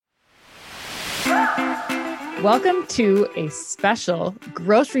Welcome to a special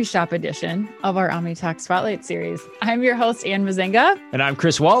grocery shop edition of our OmniTalk Spotlight series. I'm your host, Ann Mazinga. And I'm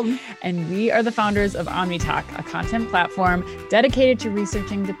Chris Walton. And we are the founders of OmniTalk, a content platform dedicated to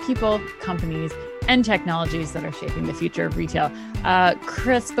researching the people, companies, and technologies that are shaping the future of retail.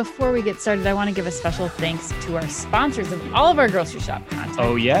 Chris, before we get started, I want to give a special thanks to our sponsors of all of our grocery shop content.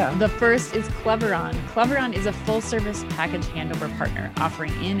 Oh, yeah. The first is Cleveron. Cleveron is a full-service package handover partner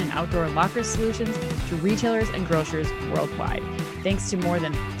offering in and outdoor locker solutions to retailers and grocers worldwide. Thanks to more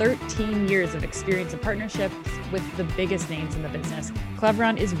than 13 years of experience and partnerships with the biggest names in the business,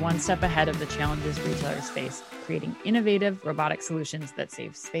 Cleveron is one step ahead of the challenges retailers face, creating innovative robotic solutions that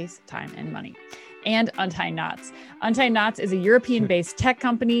save space, time, and money. And Untie Knots. Untie Knots is a European-based tech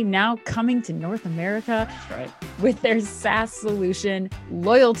company now coming to North America. That's right. With their SaaS solution,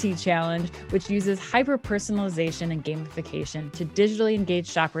 Loyalty Challenge, which uses hyper-personalization and gamification to digitally engage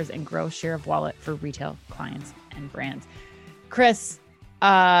shoppers and grow share of wallet for retail clients and brands. Chris,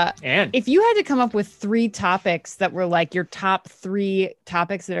 and if you had to come up with 3 topics that were like your top 3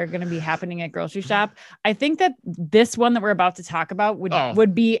 topics that are going to be happening at grocery shop, I think that this one that we're about to talk about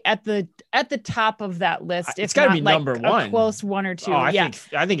would be at the top of that list. It's got to be number one, a close 1 or 2. I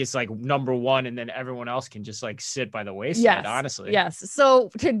think it's like number 1, and then everyone else can just like sit by the wayside. Yes, honestly. Yes. So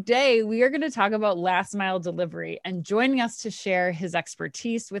today we are going to talk about last mile delivery, and joining us to share his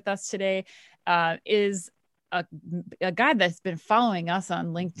expertise with us today is a guy that's been following us on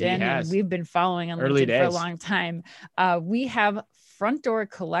LinkedIn, and we've been following on LinkedIn for a long time. We have FRONTdoor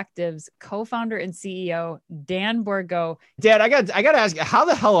Collective's co-founder and CEO, Dan Bourgault. Dan, I got to ask, how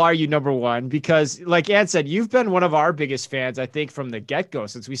the hell are you number 1? Because like Ann said, you've been one of our biggest fans, I think, from the get-go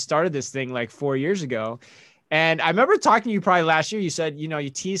since we started this thing like 4 years ago. And I remember talking to you probably last year. You said, you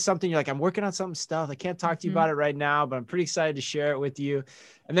teased something. You're like, I'm working on some stuff. I can't talk to you about it right now, but I'm pretty excited to share it with you.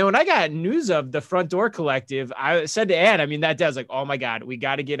 And then when I got news of the FRONTdoor Collective, I said to Ann, that day I was like, oh my God, we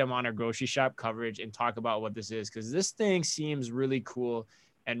got to get him on our grocery shop coverage and talk about what this is, because this thing seems really cool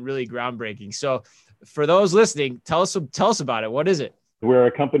and really groundbreaking. So for those listening, tell us about it. What is it? We're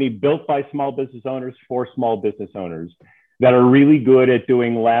a company built by small business owners for small business owners that are really good at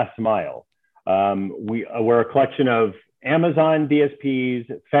doing last mile. We're a collection of Amazon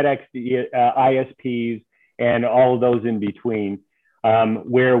DSPs, FedEx ISPs, and all of those in between,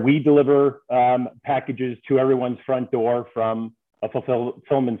 where we deliver packages to everyone's front door from a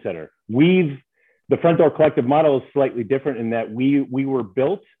fulfillment center. The FRONTdoor Collective model is slightly different in that we were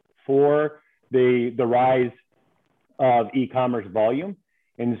built for the rise of e-commerce volume.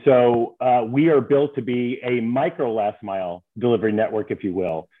 And so we are built to be a micro last mile delivery network, if you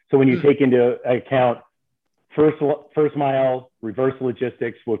will. So when you take into account first mile, reverse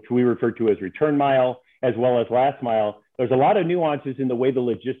logistics, which we refer to as return mile, as well as last mile, there's a lot of nuances in the way the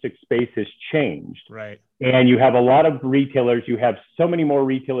logistics space has changed. Right. And you have a lot of retailers. You have so many more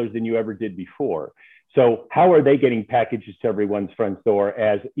retailers than you ever did before. So how are they getting packages to everyone's front door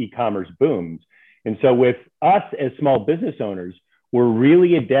as e-commerce booms? And so with us as small business owners, we're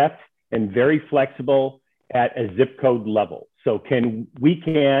really adept and very flexible at a zip code level. So we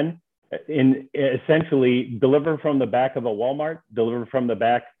can essentially deliver from the back of a Walmart, deliver from the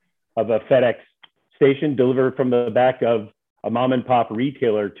back of a FedEx station, deliver from the back of a mom and pop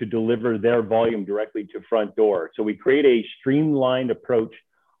retailer to deliver their volume directly to front door. So we create a streamlined approach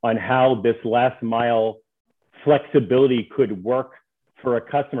on how this last mile flexibility could work for a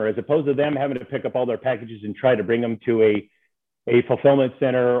customer, as opposed to them having to pick up all their packages and try to bring them to a fulfillment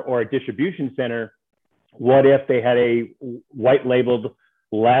center or a distribution center. What if they had a white labeled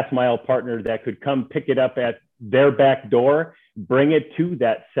last mile partner that could come pick it up at their back door, bring it to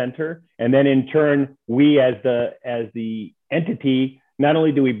that center, and then in turn, we as the entity, not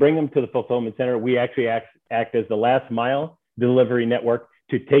only do we bring them to the fulfillment center, we actually act as the last mile delivery network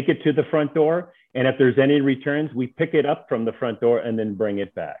to take it to the front door. And if there's any returns, we pick it up from the front door and then bring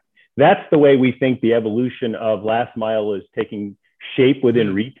it back. That's the way we think the evolution of last mile is taking shape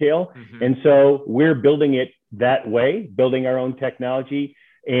within retail. Mm-hmm. And so we're building it that way, building our own technology.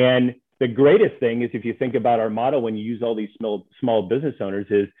 And the greatest thing is, if you think about our model, when you use all these small business owners,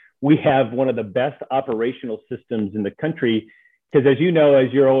 is we have one of the best operational systems in the country. Because as you know,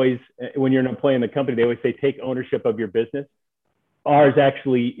 as you're always, when you're an employee in the company, they always say, take ownership of your business. Ours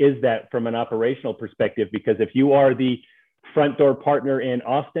actually is that from an operational perspective, because if you are the front door partner in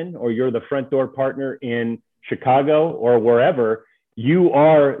Austin, or you're the front door partner in Chicago or wherever, you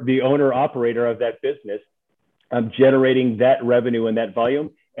are the owner operator of that business, generating that revenue and that volume,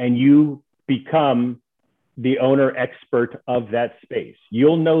 and you become the owner expert of that space.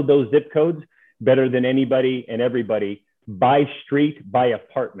 You'll know those zip codes better than anybody and everybody, by street, by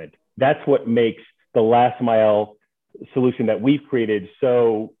apartment. that's what makes the last mile solution that we've created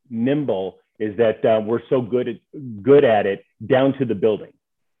so nimble, is that we're so good at it down to the building.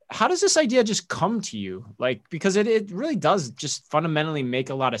 How does this idea just come to you? Like, because it really does just fundamentally make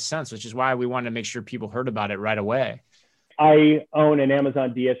a lot of sense, which is why we wanted to make sure people heard about it right away. I own an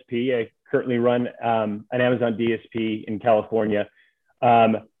Amazon DSP. I currently run an Amazon DSP in California.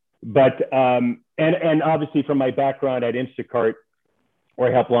 And obviously from my background at Instacart, where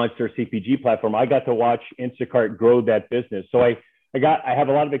I helped launch their CPG platform, I got to watch Instacart grow that business. So I have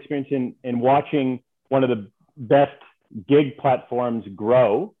a lot of experience in watching one of the best gig platforms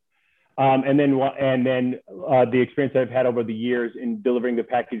grow. And then the experience I've had over the years in delivering the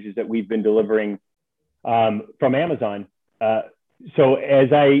packages that we've been delivering from Amazon. So as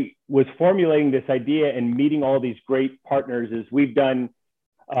I was formulating this idea and meeting all these great partners, as we've done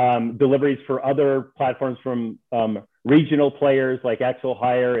deliveries for other platforms from regional players like Axel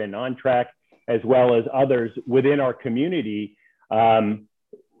Hire and OnTrack, as well as others within our community,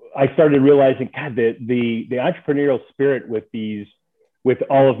 I started realizing, God, the entrepreneurial spirit with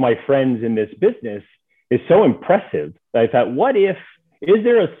all of my friends in this business is so impressive that I thought, is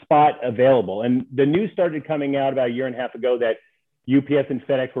there a spot available? And the news started coming out about a year and a half ago that UPS and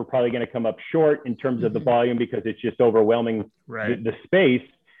FedEx were probably going to come up short in terms of the volume because it's just overwhelming the space.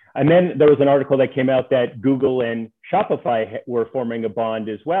 And then there was an article that came out that Google and Shopify were forming a bond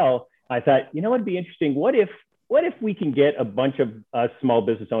as well. I thought, it'd be interesting. What if we can get a bunch of small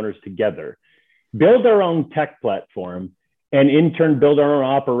business owners together, build our own tech platform, and in turn build our own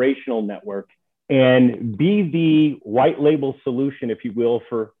operational network and be the white label solution, if you will,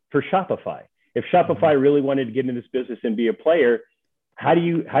 for Shopify. If Shopify really wanted to get into this business and be a player, how do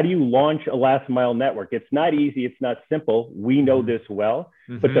you launch a last mile network? It's not easy. It's not simple. We know this well,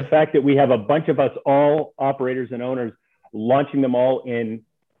 but the fact that we have a bunch of us, all operators and owners, launching them all in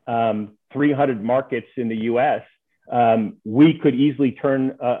 300 markets in the US, we could easily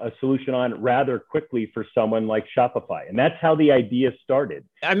turn a solution on rather quickly for someone like Shopify. And that's how the idea started.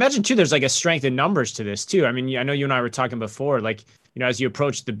 I imagine too, there's like a strength in numbers to this too. I mean, I know you and I were talking before, like, as you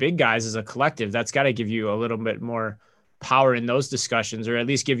approach the big guys as a collective, that's got to give you a little bit more power in those discussions, or at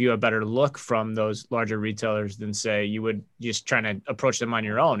least give you a better look from those larger retailers than say you would just trying to approach them on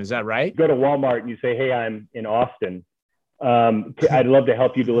your own. Is that right? Go to Walmart and you say, hey, I'm in Austin. I'd love to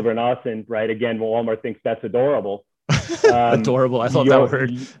help you deliver in Austin, right? Again, Walmart thinks that's adorable. Adorable. I love that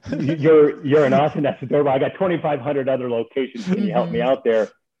word. You're in Austin. That's adorable. I got 2,500 other locations. Can you help me out there?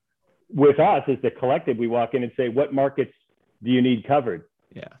 With us as the collective, we walk in and say, what markets do you need covered?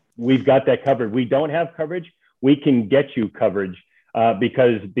 Yeah, we've got that covered. We don't have coverage. We can get you coverage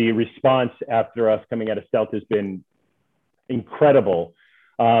because the response after us coming out of stealth has been incredible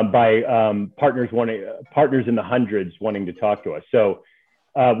by partners in the hundreds wanting to talk to us. So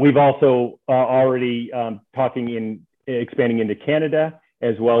we've also already expanding into Canada,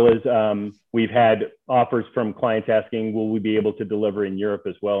 as well as we've had offers from clients asking, will we be able to deliver in Europe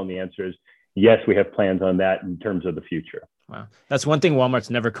as well? And the answer is yes, we have plans on that in terms of the future. Wow. That's one thing Walmart's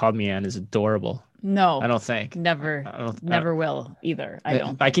never called me on, is adorable. No, I don't think. Never will either. I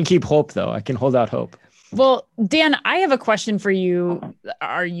don't. I can keep hope though. I can hold out hope. Well, Dan, I have a question for you.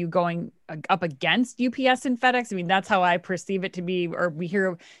 Are you going up against UPS and FedEx? I mean, that's how I perceive it to be. Or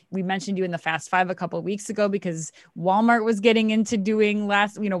we mentioned you in the Fast Five a couple of weeks ago because Walmart was getting into doing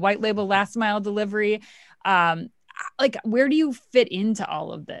white label last mile delivery. Like, where do you fit into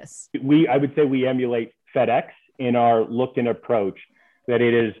all of this? I would say we emulate FedEx in our look and approach, that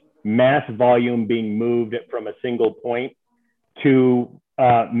it is mass volume being moved from a single point to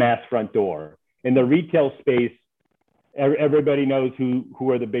mass front door. In the retail space, everybody knows who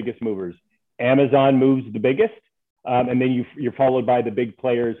are the biggest movers. Amazon moves the biggest, and then you're followed by the big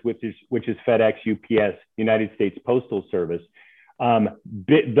players, which is FedEx, UPS, United States Postal Service.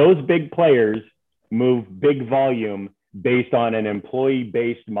 Those big players move big volume based on an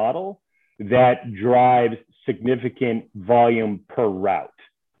employee-based model that drives significant volume per route,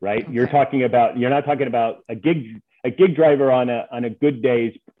 right? Okay. You're not talking about a gig driver on a good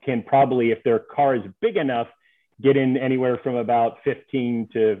day can probably, if their car is big enough, get in anywhere from about 15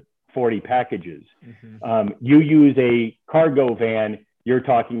 to 40 packages. Mm-hmm. You use a cargo van, you're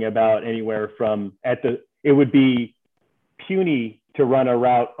talking about anywhere from it would be puny to run a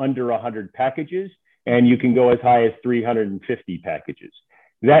route under 100 packages, and you can go as high as 350 packages.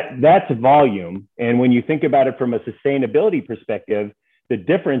 That's volume. And when you think about it from a sustainability perspective, the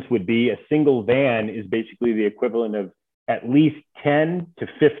difference would be a single van is basically the equivalent of at least 10 to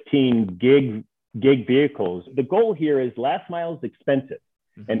 15 gig vehicles. The goal here is last mile is expensive.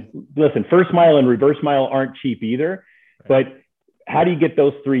 Mm-hmm. And listen, first mile and reverse mile aren't cheap either, right. But how do you get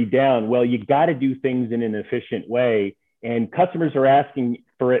those three down? Well, you got to do things in an efficient way. And customers are asking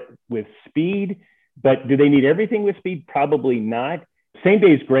for it with speed, but do they need everything with speed? Probably not. Same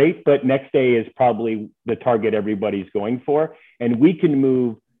day is great, but next day is probably the target everybody's going for. And we can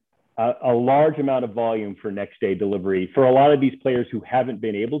move a large amount of volume for next day delivery. For a lot of these players who haven't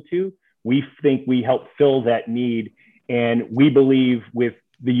been able to, we think we help fill that need. And we believe with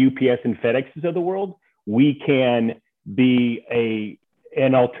the UPS and FedExes of the world, we can be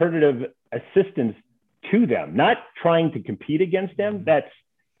an alternative assistance to them, not trying to compete against them.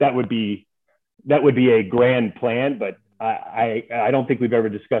 That would be a grand plan, but I don't think we've ever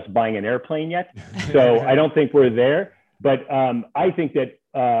discussed buying an airplane yet. So I don't think we're there, but I think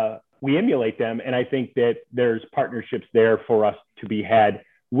that we emulate them. And I think that there's partnerships there for us to be had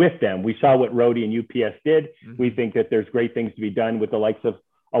with them. We saw what Roadie and UPS did. We think that there's great things to be done with the likes of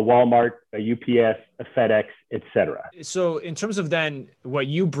a Walmart, a UPS, a FedEx, et cetera. So in terms of then what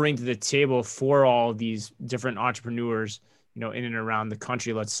you bring to the table for all these different entrepreneurs, in and around the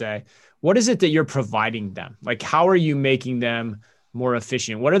country, let's say, what is it that you're providing them? Like, how are you making them more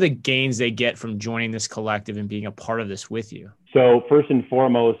efficient? What are the gains they get from joining this collective and being a part of this with you? So first and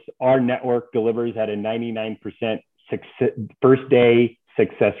foremost, our network delivers at a 99% first day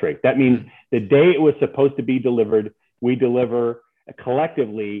success rate. That means the day it was supposed to be delivered, we deliver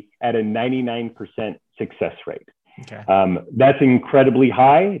collectively at a 99% success rate. Okay. That's incredibly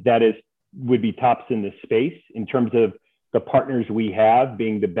high. That would be tops in the space in terms of the partners we have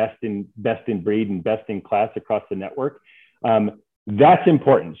being the best in breed and best in class across the network. That's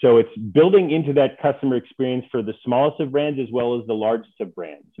important. So it's building into that customer experience for the smallest of brands as well as the largest of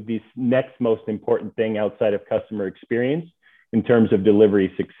brands. The next most important thing outside of customer experience in terms of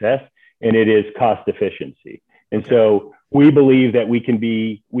delivery success, and it is cost efficiency. And so we believe that we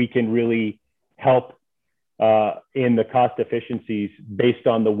can really help in the cost efficiencies based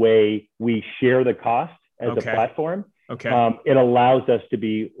on the way we share the cost as a platform. Okay. It allows us to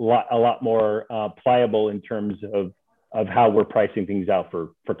be a lot more pliable in terms of how we're pricing things out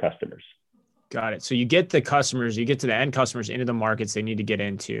for customers. Got it. So you get the customers, you get to the end customers into the markets they need to get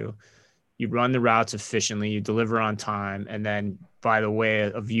into. You run the routes efficiently, you deliver on time. And then by the way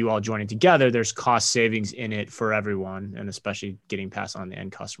of you all joining together, there's cost savings in it for everyone, and especially getting passed on the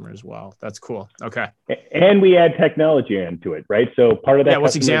end customer as well. That's cool. Okay. And we add technology into it, right? So part of that. Yeah,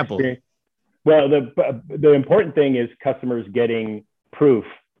 what's example? Well, the important thing is customers getting proof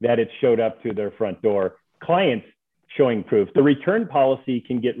that it showed up to their front door, clients showing proof. The return policy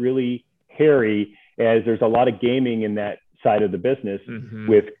can get really hairy as there's a lot of gaming in that side of the business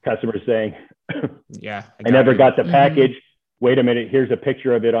with customers saying, I never got the package. Wait a minute, here's a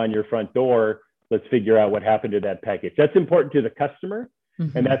picture of it on your front door. Let's figure out what happened to that package. That's important to the customer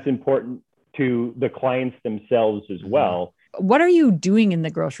and that's important to the clients themselves as well. What are you doing in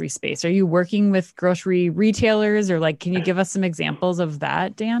the grocery space? Are you working with grocery retailers or can you give us some examples of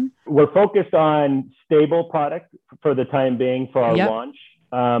that, Dan? We're focused on stable product for the time being for our launch.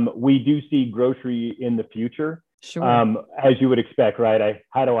 We do see grocery in the future. Sure. As you would expect, right?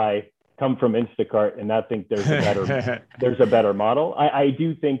 How do I come from Instacart and not think there's a better model? I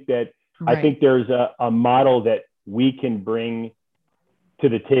do think that I think there's a model that we can bring to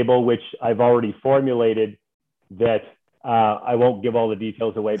the table, which I've already formulated that I won't give all the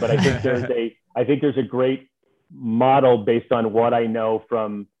details away, but I think there's a great model based on what I know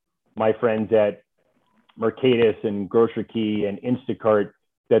from my friends at Mercatus and Grocery Key and Instacart,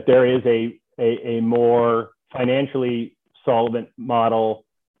 that there is a more financially solvent model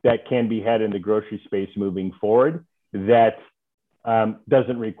that can be had in the grocery space moving forward that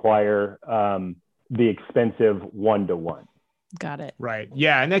doesn't require the expensive one-to-one. Got it. Right.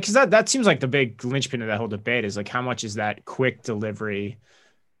 Yeah. And because that seems like the big linchpin of that whole debate is how much is that quick delivery,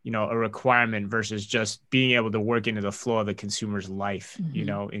 a requirement versus just being able to work into the flow of the consumer's life,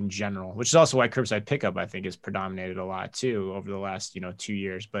 in general, which is also why curbside pickup, I think, has predominated a lot too over the last, 2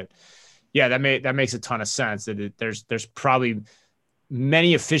 years. But yeah, that makes a ton of sense that there's probably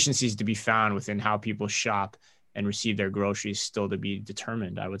many efficiencies to be found within how people shop and receive their groceries still to be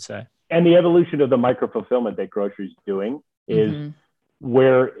determined, I would say. And the evolution of the micro fulfillment that groceries doing is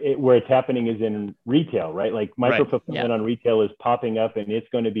where it's happening is in retail, right? Micro fulfillment on retail is popping up and it's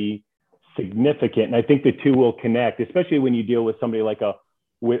going to be significant. And I think the two will connect, especially when you deal with somebody like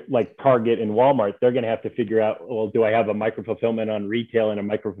Target and Walmart. They're going to have to figure out, well, do I have a micro fulfillment on retail and a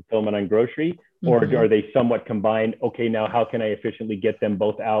micro fulfillment on grocery, or are they somewhat combined? Okay, now how can I efficiently get them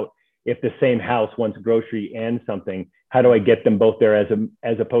both out? If the same house wants grocery and something, how do I get them both there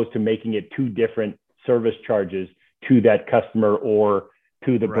as opposed to making it two different service charges to that customer or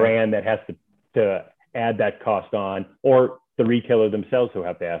to the brand that has to add that cost on, or the retailer themselves who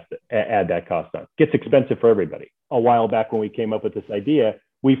have to add that cost on. It gets expensive for everybody. A while back when we came up with this idea,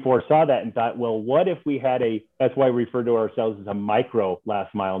 we foresaw that and thought, well, what if we had that's why we refer to ourselves as a micro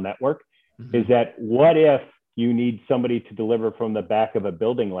last mile network, is that what if you need somebody to deliver from the back of a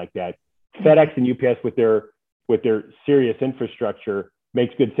building like that? FedEx and UPS with their serious infrastructure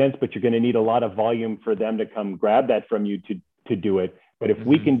makes good sense, but you're going to need a lot of volume for them to come grab that from you to do it. But if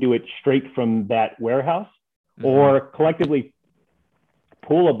we can do it straight from that warehouse, or collectively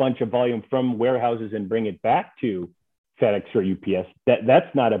pull a bunch of volume from warehouses and bring it back to FedEx or UPS,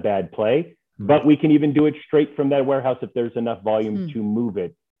 that's not a bad play. But we can even do it straight from that warehouse if there's enough volume to move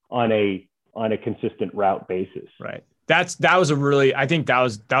it on a consistent route basis. Right. That was probably my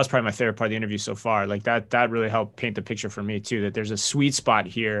favorite part of the interview so far. Like that really helped paint the picture for me too, that there's a sweet spot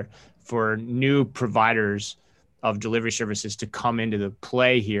here for new providers of delivery services to come into the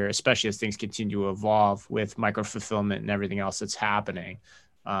play here, especially as things continue to evolve with micro fulfillment and everything else that's happening.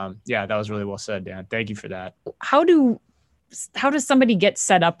 Yeah, that was really well said, Dan. Thank you for that. How does somebody get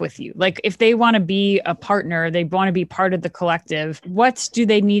set up with you? Like if they want to be a partner, they want to be part of the collective, what do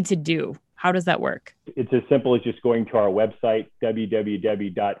they need to do? How does that work? It's as simple as just going to our website,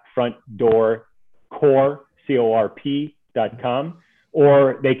 www.frontdoor.com,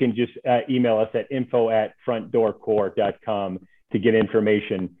 or they can just email us at info@frontdoorcore.com to get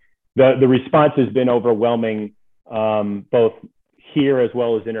information. The response has been overwhelming, both here as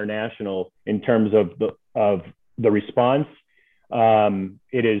well as international, in terms of the response.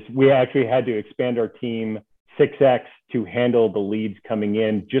 We actually had to expand our team 6x to handle the leads coming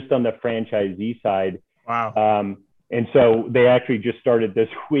in just on the franchisee side. Wow. And so they actually just started this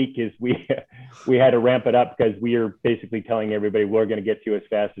week. We had to ramp it up because we are basically telling everybody we're going to get to you as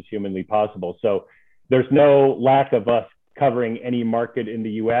fast as humanly possible. So there's no lack of us covering any market in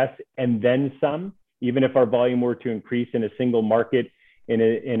the US and then some. Even if our volume were to increase in a single market in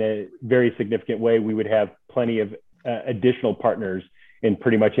a very significant way, we would have plenty of additional partners in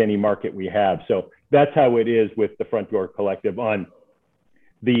pretty much any market we have. So that's how it is with the Front Door Collective on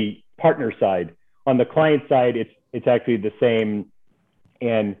the partner side. On the client side, it's actually the same.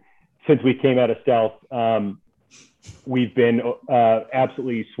 And since we came out of stealth, we've been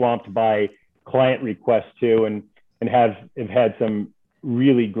absolutely swamped by client requests too, and have had some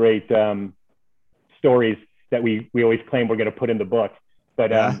really great stories that we always claim we're going to put in the book,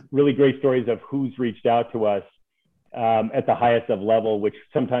 but really great stories of who's reached out to us at the highest of level, which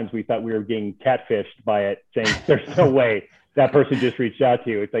sometimes we thought we were getting catfished by it, saying there's no way that person just reached out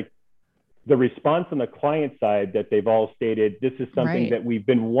to you. It's like the response on the client side that they've all stated, this is something that we've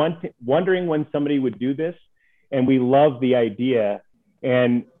been wondering when somebody would do this. And we love the idea.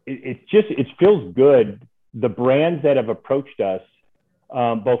 And it feels good. The brands that have approached us,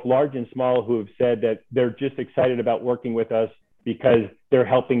 both large and small, who have said that they're just excited about working with us because they're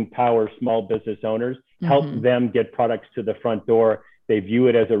helping power small business owners, help them get products to the front door. They view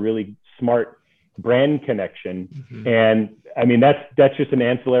it as a really smart brand connection. And I mean, that's just an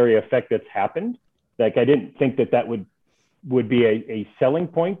ancillary effect that's happened. Like, I didn't think that would be a selling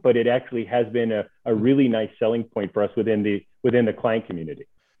point, but it actually has been a really nice selling point for us within the client community.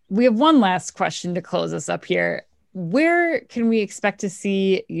 We have one last question to close us up here. Where can we expect to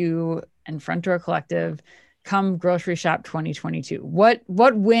see you and Front Door Collective come Grocery Shop 2022? What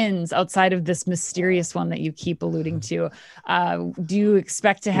wins outside of this mysterious one that you keep alluding to do you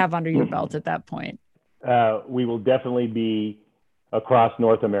expect to have under your belt at that point? We will definitely be across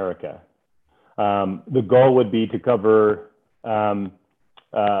North America. The goal would be to cover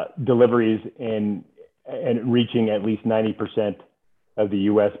deliveries and reaching at least 90% of the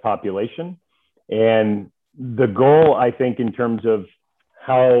US population. And the goal, I think, in terms of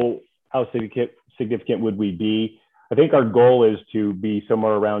how significant would we be, I think our goal is to be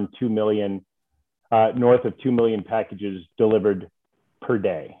somewhere around 2 million, north of 2 million packages delivered per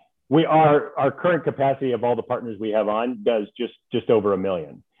day. Our current capacity of all the partners we have on does just over 1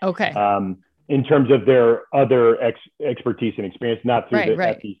 million. Okay. In terms of their other expertise and experience, not through the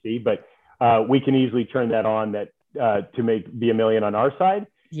FTC, but we can easily turn that on to be 1 million on our side,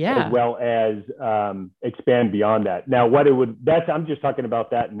 as well as expand beyond that. Now, I'm just talking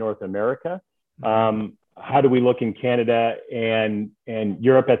about that in North America. How do we look in Canada and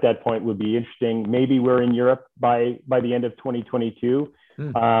Europe at that point would be interesting. Maybe we're in Europe by the end of 2022,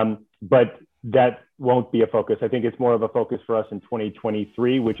 but that won't be a focus. I think it's more of a focus for us in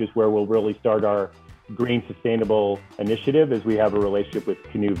 2023, which is where we'll really start our green sustainable initiative, as we have a relationship with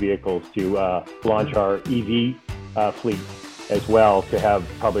Canoe Vehicles to launch our EV fleet as well, to have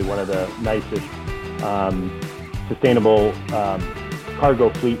probably one of the nicest sustainable cargo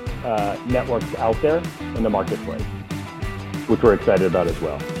fleet networks out there in the marketplace. which we're excited about as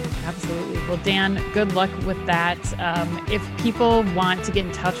well. Absolutely. Well, Dan, good luck with that. If people want to get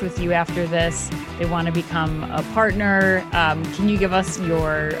in touch with you after this, they want to become a partner, can you give us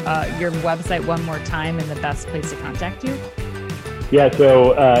your website one more time and the best place to contact you? Yeah,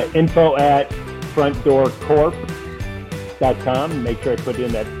 so info at FRONTdoorcorp.com. Make sure I put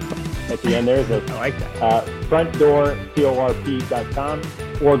in that at the end there. So, I like that. FRONTdoorcorp.com,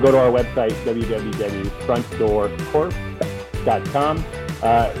 or go to our website, www.frontdoorcorp.com.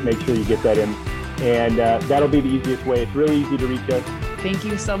 Make sure you get that in, and that'll be the easiest way. It's really easy to reach us. Thank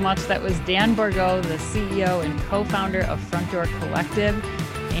you so much. That was Dan Bourgault, the CEO and co-founder of Front Door Collective.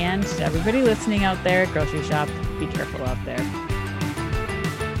 And to everybody listening out there, grocery shop, be careful out there.